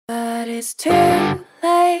it's too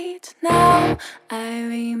late now. I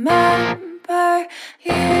remember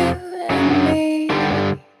you and me,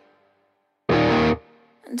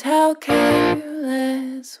 and how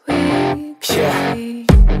careless we could be.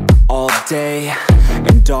 All day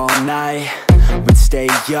and all night, we'd stay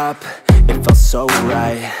up, it felt so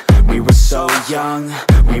right. We were so young,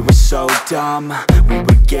 we were so dumb. We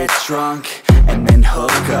would get drunk and then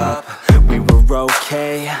hook up. We were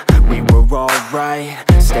okay, we were alright,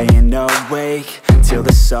 staying awake till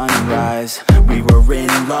the sunrise. We were in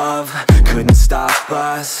love, couldn't stop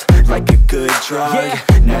us, like a good drug,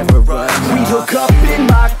 never enough. We'd hook up in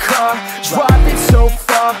my car, driving so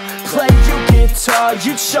far, play your guitar,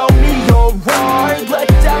 you'd show me your art, let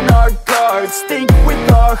down our guards, think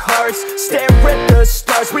with our hearts, stare at the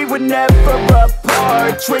stars. We were never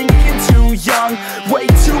apart, drinking too young, way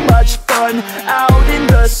too much fun, out in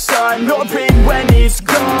the sun, or rain when it's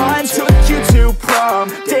gone. Took you to prom,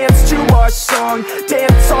 dance to our song,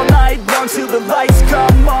 dance all night long till the lights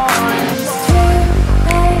come on. It's too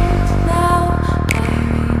late now, I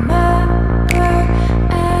remember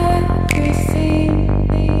everything,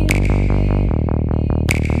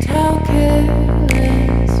 and how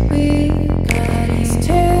careless we got. It's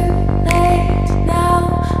too late now,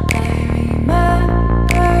 I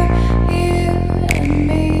remember you and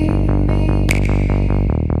me,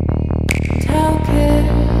 and how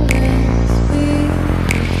careless we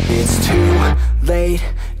got. It's too late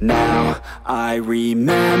now, I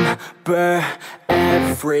remember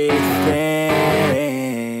everything,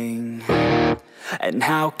 and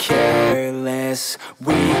how careless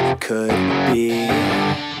we could be,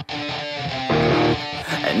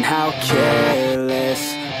 and how careless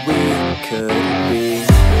we could be,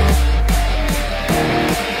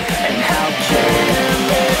 and how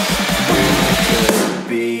careless we could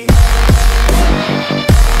be.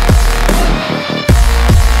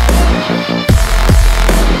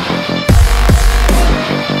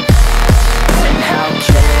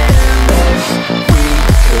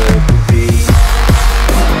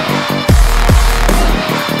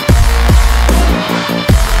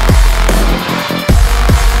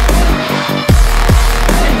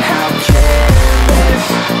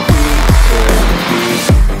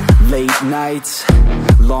 Nights,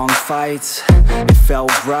 long fights, it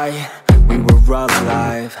felt right, we were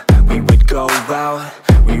alive. We would go out,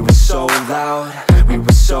 we were so loud, we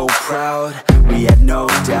were so proud, we had no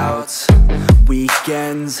doubts.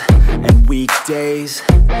 Weekends and weekdays,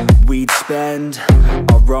 we'd spend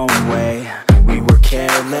our own way. We were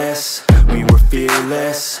careless, we were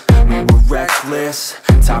fearless, we were reckless,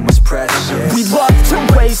 time was precious. We loved to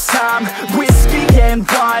waste time, whiskey and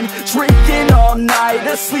wine, drinking all night,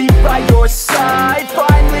 asleep by your side.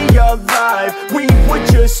 Finally alive, we would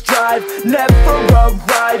just drive, never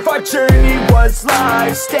arrive. Our journey was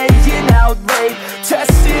live, staying out late,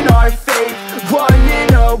 testing our fate,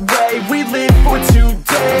 running away. We live for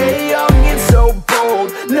today, young and so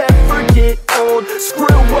bold, never get old.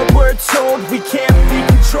 Screw what we're told, we can't be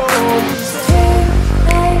controlled. It's too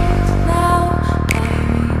late now, I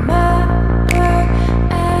remember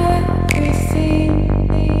everything,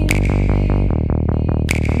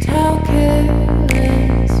 and how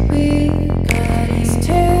careless we got. It's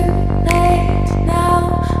too late now,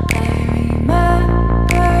 I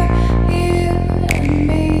remember you and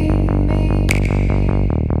me,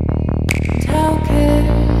 and how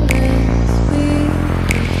careless we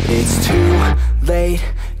got. It's too late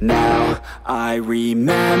now, I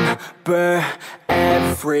remember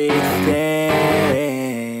everything,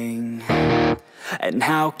 and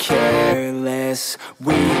how careless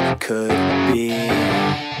we could be,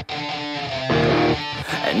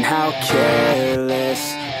 and how careless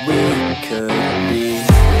we could be.